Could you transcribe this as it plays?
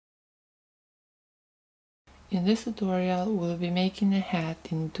In this tutorial we'll be making a hat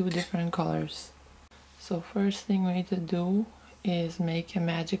in 2 different colors. So first thing we need to do is make a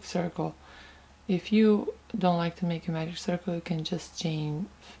magic circle. If you don't like to make a magic circle, you can just chain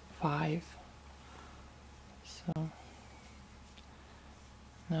 5. So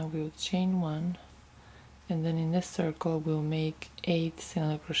now we'll chain 1, and then in this circle we'll make 8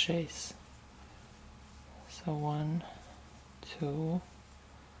 single crochets. So 1, 2,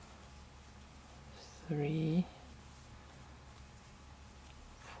 3,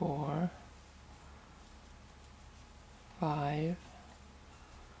 4, 5,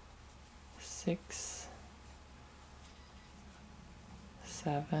 6,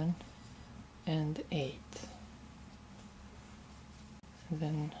 7, and 8. And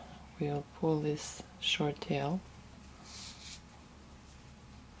then we'll pull this short tail.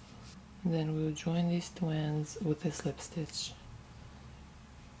 And then we'll join these 2 ends with a slip stitch.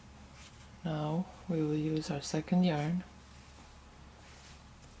 Now we will use our second yarn.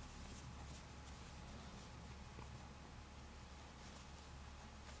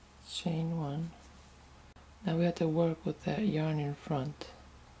 Chain 1. Now we have to work with the yarn in front.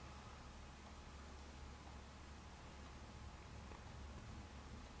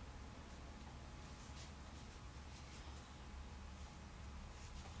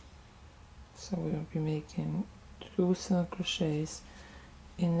 So we'll be making 2 single crochets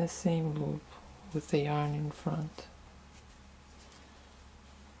in the same loop with the yarn in front.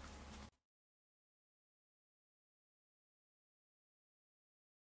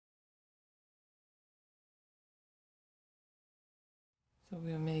 So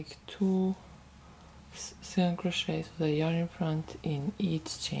we'll make 2 single crochets with the yarn in front in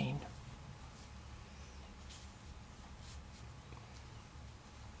each chain.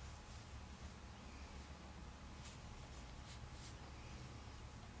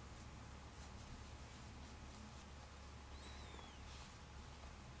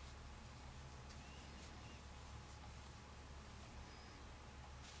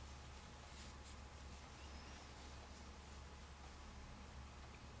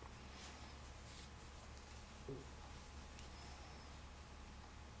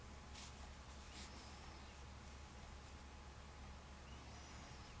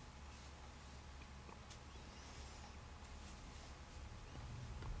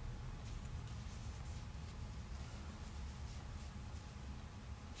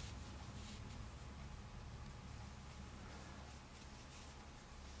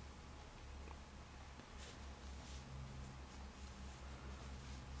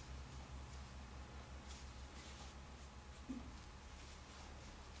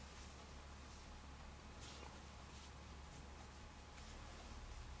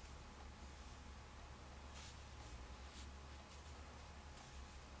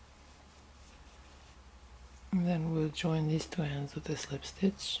 And then we'll join these 2 ends with a slip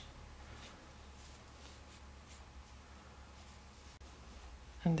stitch.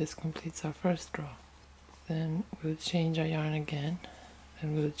 And this completes our first row. Then we'll change our yarn again,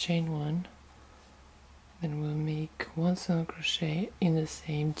 and we'll chain 1, then we'll make 1 single crochet in the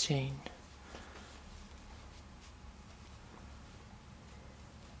same chain.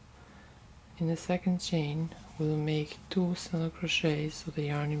 In the second chain we'll make 2 single crochets with the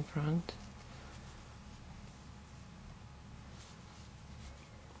yarn in front.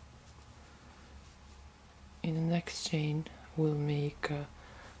 In the next chain we'll make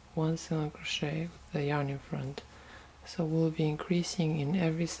 1 single crochet with the yarn in front. So we'll be increasing in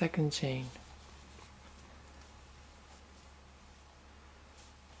every second chain.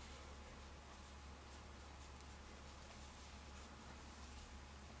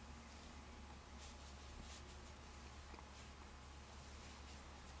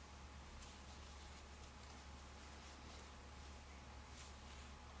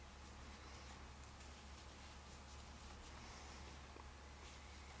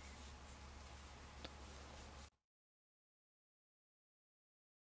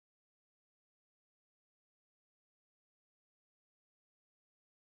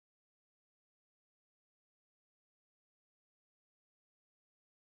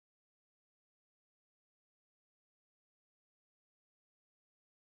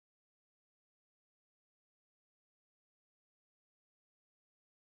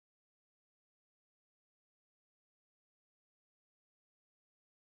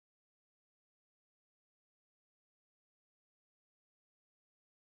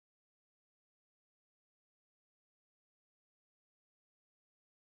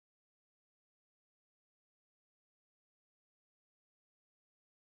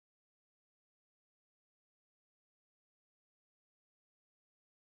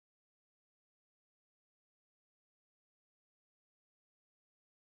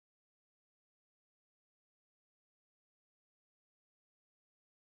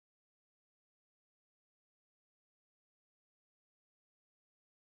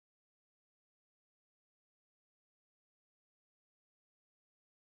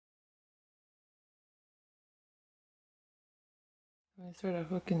 We insert a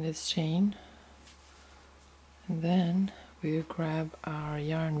hook in this chain, and then we grab our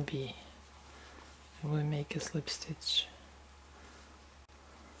yarn B and we make a slip stitch.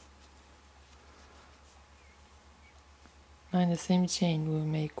 Now in the same chain we'll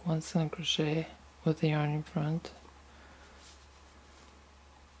make one single crochet with the yarn in front,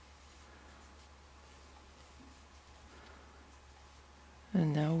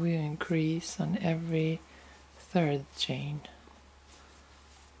 and now we increase on every third chain.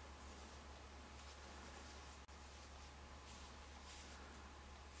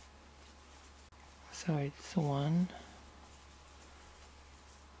 So it's 1,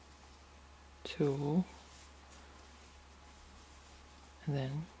 2, and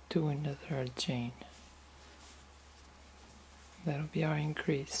then 2 in the third chain. That'll be our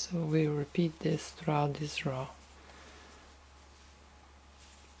increase. So we repeat this throughout this row.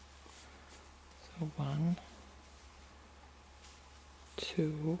 So 1,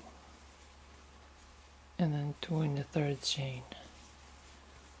 2, and then 2 in the third chain.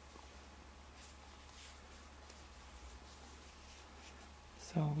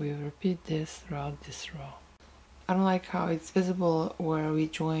 So we repeat this throughout this row. I don't like how it's visible where we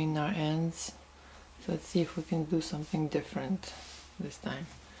join our ends, so let's see if we can do something different this time.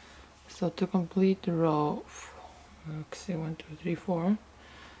 So to complete the row, let's see, 1, 2, 3, 4, we're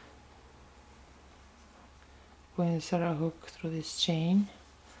going to insert a hook through this chain,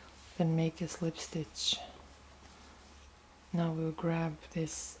 then make a slip stitch. Now we'll grab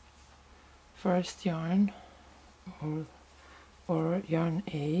this first yarn, or yarn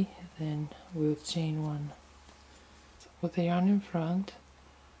A, then we'll chain 1. So with the yarn in front,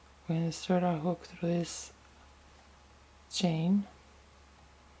 we're going to insert our hook through this chain,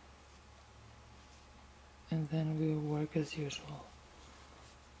 and then we'll work as usual.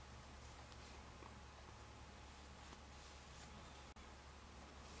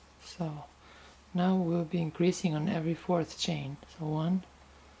 So now we'll be increasing on every fourth chain. So 1,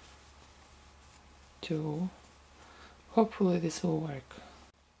 2, hopefully this will work,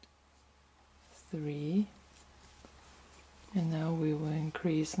 3, and now we will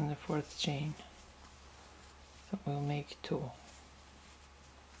increase in the fourth chain. So we'll make 2.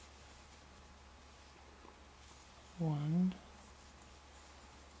 1,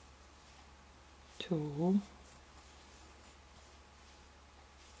 2,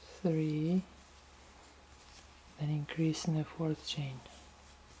 3, then increase in the fourth chain.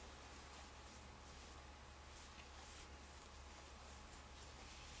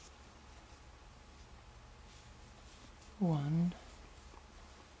 1,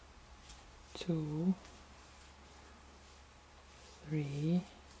 2, 3,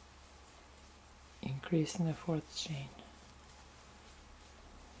 increase in the fourth chain.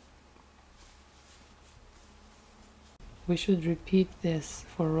 We should repeat this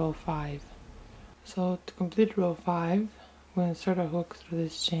for row 5. So to complete row 5, we'll insert a hook through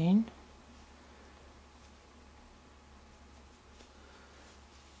this chain,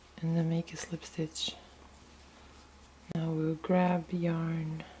 and then make a slip stitch. Now we'll grab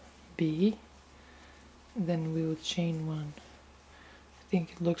yarn B, then we will chain 1. I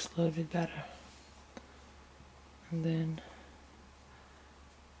think it looks a little bit better. And then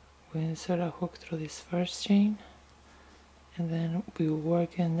we'll insert a hook through this first chain, and then we'll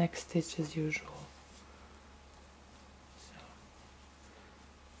work in the next stitch as usual.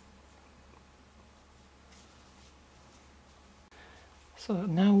 So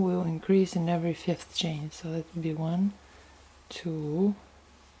now we'll increase in every fifth chain. So that will be 1, 2,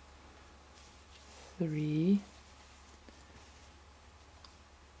 3,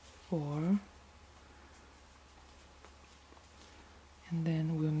 4, and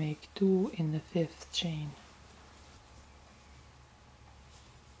then we'll make 2 in the fifth chain.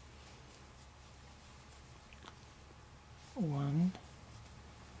 One,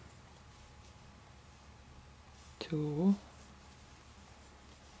 2,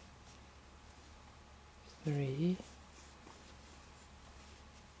 3,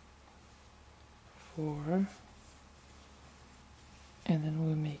 4, and then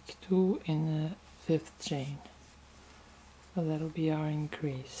we'll make 2 in the fifth chain. So that'll be our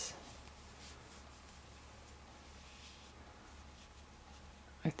increase.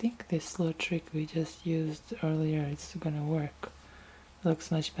 I think this little trick we just used earlier is gonna work. It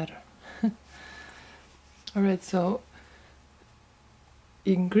looks much better. Alright, so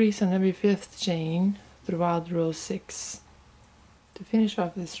increase on every fifth chain throughout row 6. To finish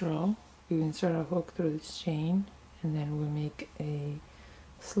off this row, we will insert a hook through this chain, and then we'll make a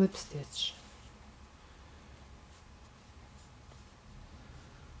slip stitch.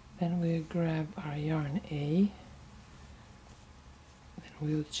 Then we'll grab our yarn A,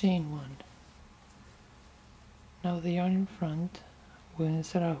 we'll chain one. Now the yarn in front, we'll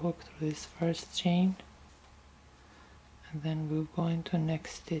insert our hook through this first chain, and then we'll go into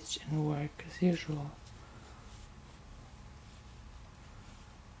next stitch and work as usual.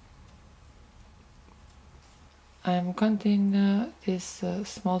 I'm counting this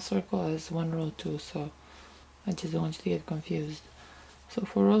small circle as one row too, so I just don't want you to get confused. So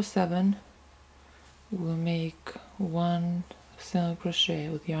for row 7, we'll make 1 single crochet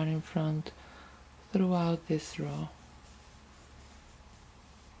with yarn in front throughout this row.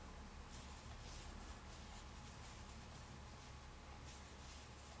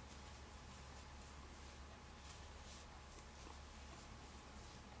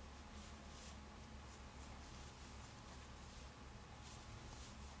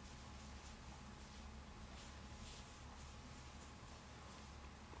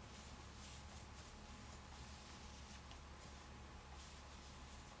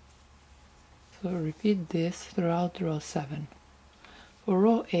 So repeat this throughout row 7. For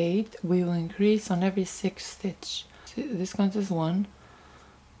row 8, we will increase on every 6th stitch. So this counts as 1,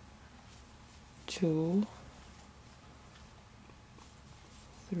 2,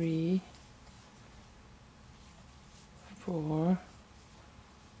 3, 4,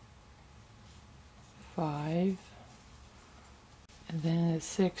 5, and then in the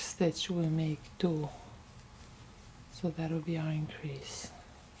 6th stitch we'll make 2. So that will be our increase.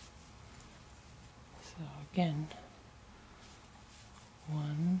 So again,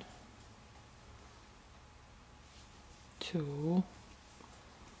 1, 2,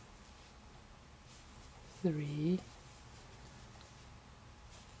 3,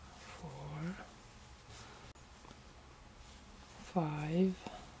 4, 5,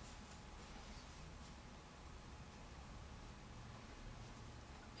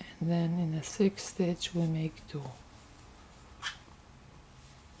 and then in the 6th stitch we make 2.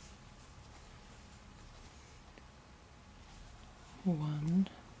 1,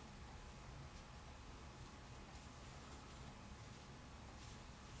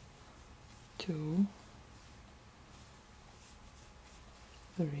 2,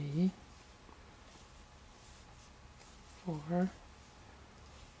 3, 4,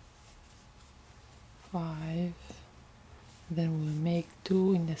 5, then we'll make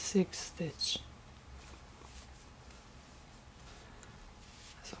 2 in the 6th stitch.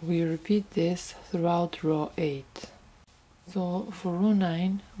 So we repeat this throughout row 8. So for row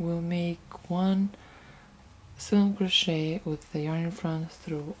 9, we'll make 1 single crochet with the yarn in front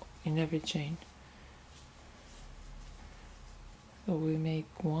through in every chain. So we make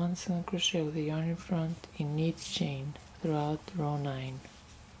 1 single crochet with the yarn in front in each chain throughout row 9.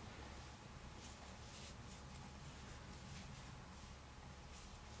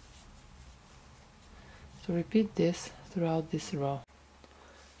 So repeat this throughout this row.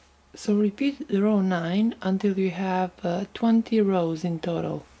 So repeat row 9 until you have 20 rows in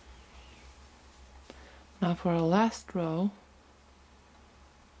total. Now for our last row,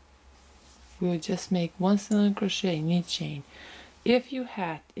 we'll just make 1 single crochet in each chain. If your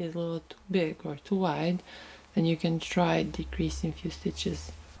hat is a little too big or too wide, then you can try decreasing a few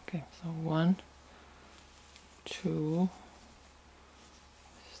stitches. Okay, so 1, 2,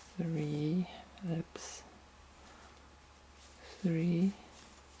 3, 3,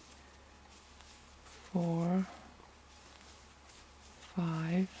 4,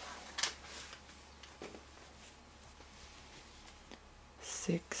 5,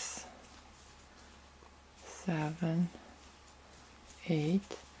 6, 7, 8,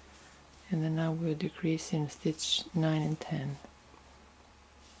 and then now we'll decrease in stitch 9 and 10.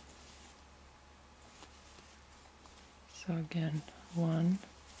 So again, 1,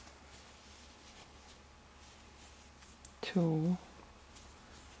 2,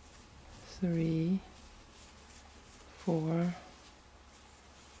 3, 4,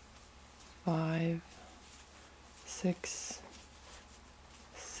 5, 6,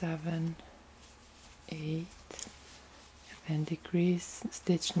 7, 8, and decrease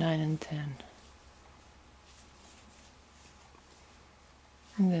stitch 9 and 10.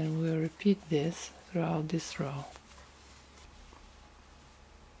 And then we'll repeat this throughout this row.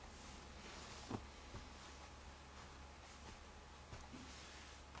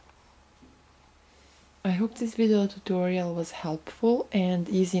 I hope this video tutorial was helpful and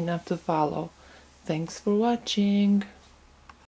easy enough to follow. Thanks for watching!